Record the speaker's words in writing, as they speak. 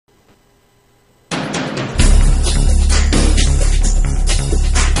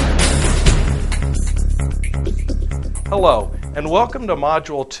Hello, and welcome to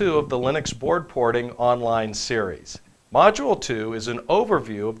Module 2 of the Linux Board Porting online series. Module 2 is an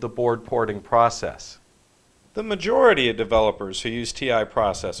overview of the board porting process. The majority of developers who use TI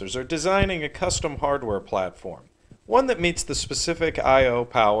processors are designing a custom hardware platform, one that meets the specific I/O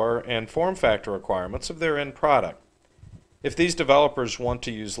power and form factor requirements of their end product. If these developers want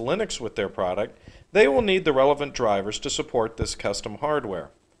to use Linux with their product, they will need the relevant drivers to support this custom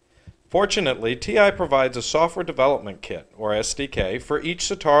hardware. Fortunately, TI provides a software development kit, or SDK, for each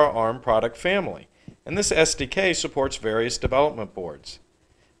Sitara ARM product family, and this SDK supports various development boards.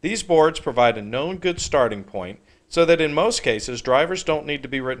 These boards provide a known good starting point so that in most cases drivers don't need to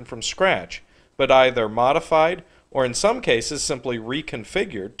be written from scratch, but either modified or in some cases simply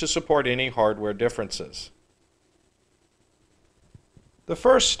reconfigured to support any hardware differences. The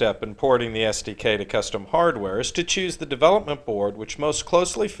first step in porting the SDK to custom hardware is to choose the development board which most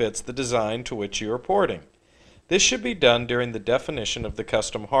closely fits the design to which you are porting. This should be done during the definition of the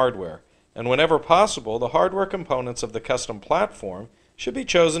custom hardware, and whenever possible, the hardware components of the custom platform should be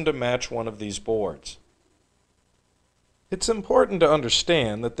chosen to match one of these boards. It's important to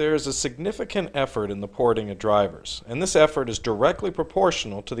understand that there is a significant effort in the porting of drivers, and this effort is directly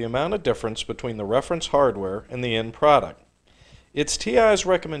proportional to the amount of difference between the reference hardware and the end product. It's TI's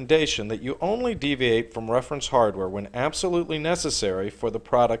recommendation that you only deviate from reference hardware when absolutely necessary for the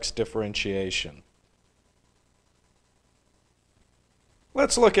product's differentiation.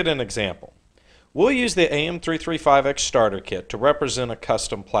 Let's look at an example. We'll use the AM335X starter kit to represent a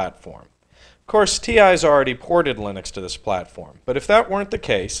custom platform. Of course, TI's already ported Linux to this platform, but if that weren't the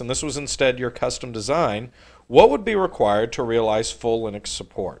case and this was instead your custom design, what would be required to realize full Linux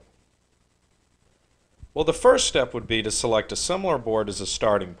support? Well, the first step would be to select a similar board as a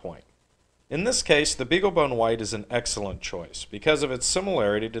starting point. In this case, the BeagleBone White is an excellent choice because of its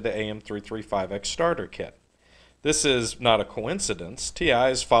similarity to the AM335X starter kit. This is not a coincidence. TI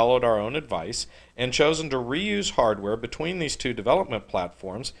has followed our own advice and chosen to reuse hardware between these two development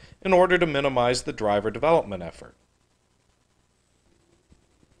platforms in order to minimize the driver development effort.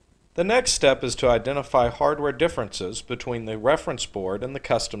 The next step is to identify hardware differences between the reference board and the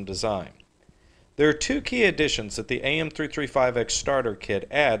custom design. There are two key additions that the AM335X starter kit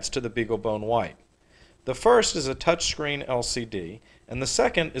adds to the BeagleBone White. The first is a touchscreen LCD, and the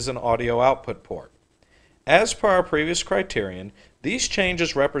second is an audio output port. As per our previous criterion, these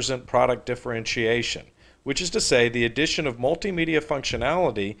changes represent product differentiation, which is to say the addition of multimedia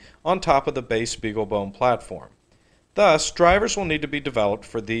functionality on top of the base BeagleBone platform. Thus, drivers will need to be developed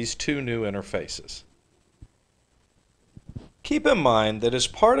for these two new interfaces. Keep in mind that as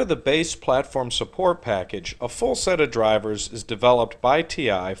part of the base platform support package, a full set of drivers is developed by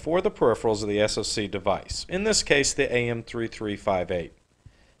TI for the peripherals of the SoC device, in this case the AM3358.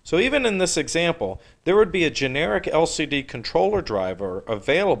 So even in this example, there would be a generic LCD controller driver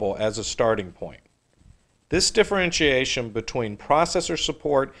available as a starting point. This differentiation between processor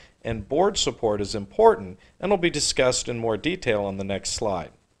support and board support is important and will be discussed in more detail on the next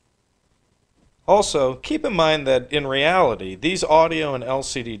slide. Also, keep in mind that in reality, these audio and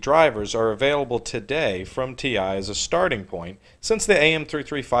LCD drivers are available today from TI as a starting point since the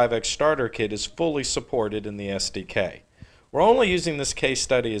AM335X starter kit is fully supported in the SDK. We're only using this case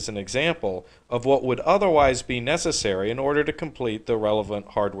study as an example of what would otherwise be necessary in order to complete the relevant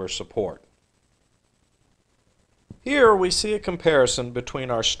hardware support. Here we see a comparison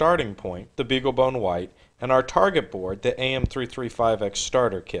between our starting point, the BeagleBone White, and our target board, the AM335X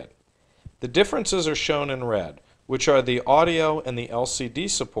starter kit. The differences are shown in red, which are the audio and the LCD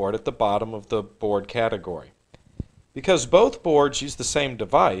support at the bottom of the board category. Because both boards use the same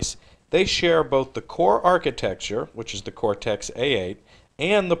device, they share both the core architecture, which is the Cortex-A8,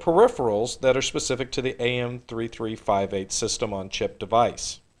 and the peripherals that are specific to the AM3358 system-on-chip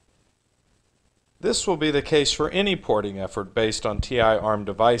device. This will be the case for any porting effort based on TI ARM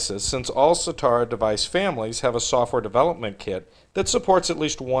devices, since all Sitara device families have a software development kit that supports at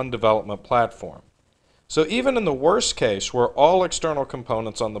least one development platform. So even in the worst case where all external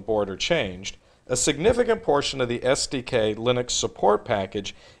components on the board are changed, a significant portion of the SDK Linux support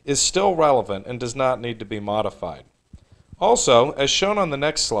package is still relevant and does not need to be modified. Also, as shown on the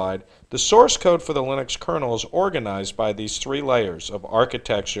next slide, the source code for the Linux kernel is organized by these three layers of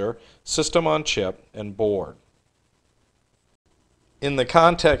architecture, system-on-chip, and board. In the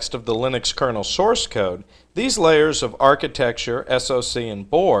context of the Linux kernel source code, these layers of architecture, SoC, and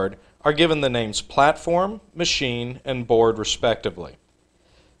board are given the names platform, machine, and board respectively.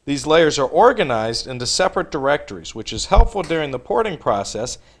 These layers are organized into separate directories, which is helpful during the porting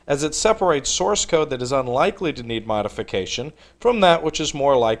process as it separates source code that is unlikely to need modification from that which is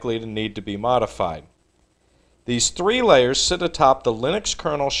more likely to need to be modified. These three layers sit atop the Linux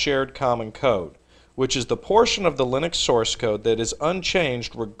kernel shared common code, which is the portion of the Linux source code that is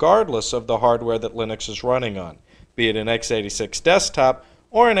unchanged regardless of the hardware that Linux is running on, be it an x86 desktop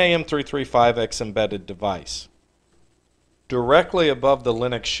or an AM335X embedded device. Directly above the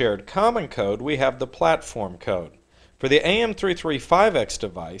Linux shared common code, we have the platform code. For the AM335X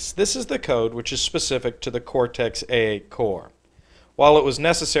device, this is the code which is specific to the Cortex-A8 core. While it was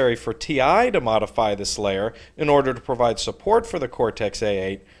necessary for TI to modify this layer in order to provide support for the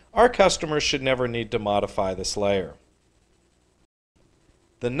Cortex-A8, our customers should never need to modify this layer.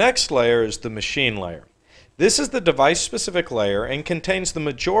 The next layer is the machine layer. This is the device-specific layer and contains the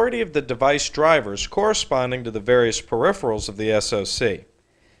majority of the device drivers corresponding to the various peripherals of the SoC.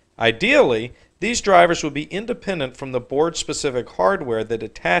 Ideally, these drivers would be independent from the board-specific hardware that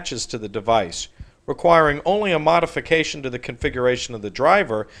attaches to the device, requiring only a modification to the configuration of the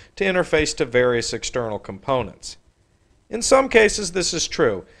driver to interface to various external components. In some cases this is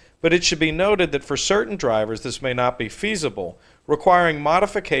true, but it should be noted that for certain drivers this may not be feasible, requiring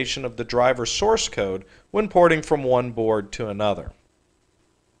modification of the driver source code when porting from one board to another.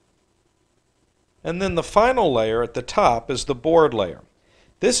 And then the final layer at the top is the board layer.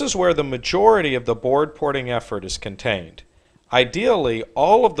 This is where the majority of the board porting effort is contained. Ideally,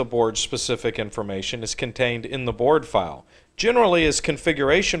 all of the board-specific information is contained in the board file, generally as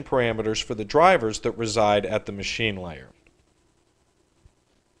configuration parameters for the drivers that reside at the machine layer.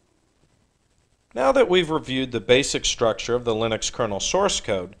 Now that we've reviewed the basic structure of the Linux kernel source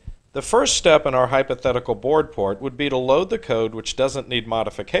code, the first step in our hypothetical board port would be to load the code which doesn't need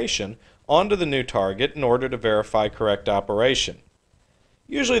modification onto the new target in order to verify correct operation.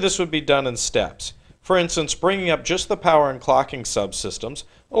 Usually this would be done in steps. For instance, bringing up just the power and clocking subsystems,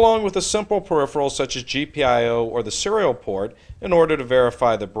 along with a simple peripheral such as GPIO or the serial port in order to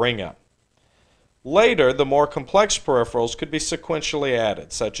verify the bring-up. Later, the more complex peripherals could be sequentially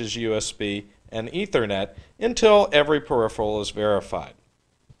added, such as USB and Ethernet, until every peripheral is verified.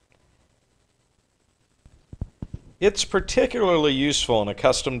 It's particularly useful in a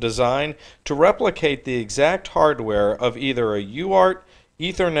custom design to replicate the exact hardware of either a UART,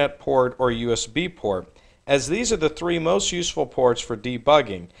 Ethernet port, or USB port, as these are the three most useful ports for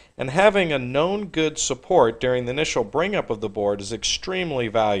debugging, and having a known good support during the initial bring-up of the board is extremely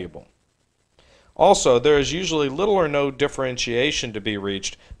valuable. Also, there is usually little or no differentiation to be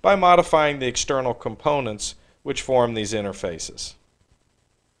reached by modifying the external components which form these interfaces.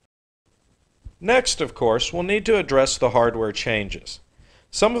 Next, of course, we'll need to address the hardware changes.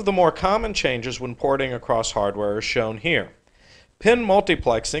 Some of the more common changes when porting across hardware are shown here. Pin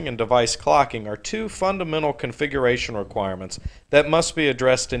multiplexing and device clocking are two fundamental configuration requirements that must be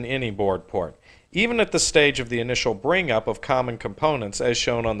addressed in any board port, even at the stage of the initial bring-up of common components as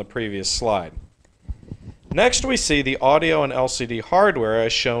shown on the previous slide. Next we see the audio and LCD hardware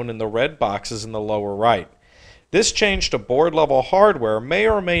as shown in the red boxes in the lower right. This change to board-level hardware may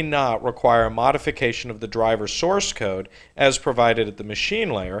or may not require a modification of the driver source code as provided at the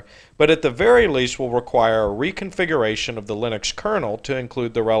machine layer, but at the very least will require a reconfiguration of the Linux kernel to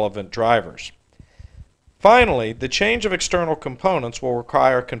include the relevant drivers. Finally, the change of external components will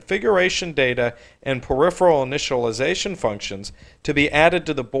require configuration data and peripheral initialization functions to be added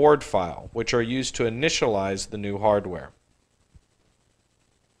to the board file, which are used to initialize the new hardware.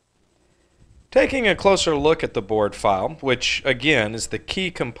 Taking a closer look at the board file, which again is the key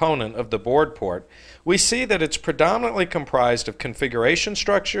component of the board port, we see that it's predominantly comprised of configuration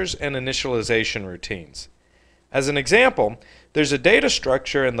structures and initialization routines. As an example, there's a data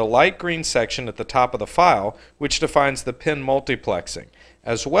structure in the light green section at the top of the file which defines the pin multiplexing,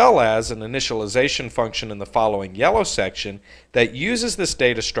 as well as an initialization function in the following yellow section that uses this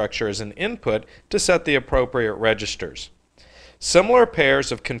data structure as an input to set the appropriate registers. Similar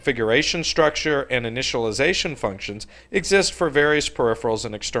pairs of configuration structure and initialization functions exist for various peripherals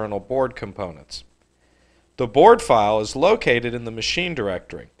and external board components. The board file is located in the machine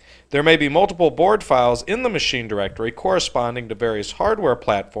directory. There may be multiple board files in the machine directory corresponding to various hardware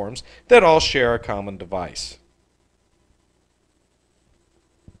platforms that all share a common device.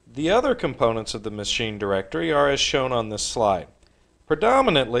 The other components of the machine directory are as shown on this slide.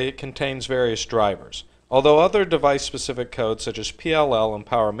 Predominantly, it contains various drivers, although other device-specific codes such as PLL and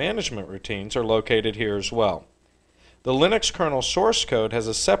power management routines are located here as well. The Linux kernel source code has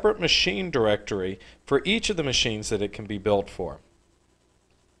a separate machine directory for each of the machines that it can be built for.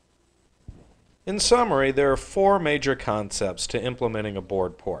 In summary, there are four major concepts to implementing a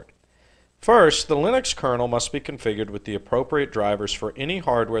board port. First, the Linux kernel must be configured with the appropriate drivers for any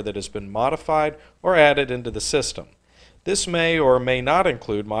hardware that has been modified or added into the system. This may or may not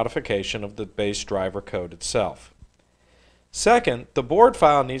include modification of the base driver code itself. Second, the board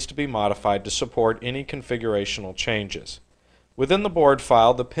file needs to be modified to support any configurational changes. Within the board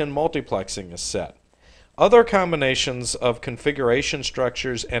file, the pin multiplexing is set. Other combinations of configuration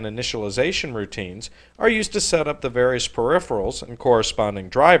structures and initialization routines are used to set up the various peripherals and corresponding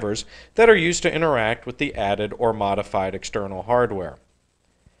drivers that are used to interact with the added or modified external hardware.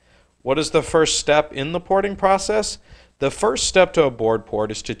 What is the first step in the porting process? The first step to a board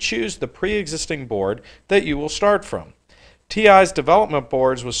port is to choose the pre-existing board that you will start from. TI's development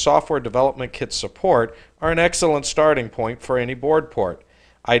boards with software development kit support are an excellent starting point for any board port.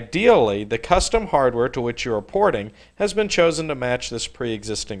 Ideally, the custom hardware to which you are porting has been chosen to match this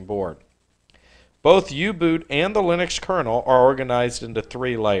pre-existing board. Both U-boot and the Linux kernel are organized into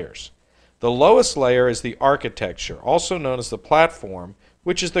 3 layers. The lowest layer is the architecture, also known as the platform,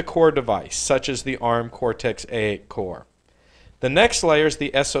 which is the core device, such as the ARM Cortex-A8 core. The next layer is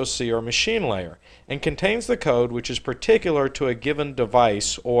the SoC or machine layer, and contains the code which is particular to a given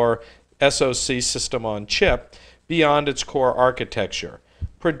device or SoC system on chip beyond its core architecture,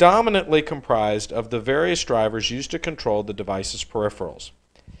 predominantly comprised of the various drivers used to control the device's peripherals.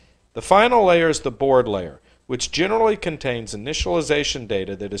 The final layer is the board layer, which generally contains initialization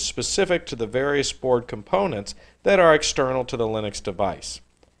data that is specific to the various board components that are external to the Linux device.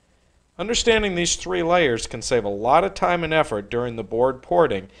 Understanding these 3 layers can save a lot of time and effort during the board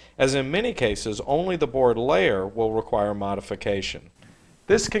porting, as in many cases only the board layer will require modification.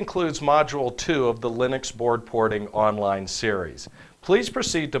 This concludes Module 2 of the Linux Board Porting online series. Please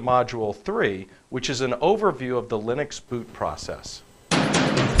proceed to Module 3, which is an overview of the Linux boot process.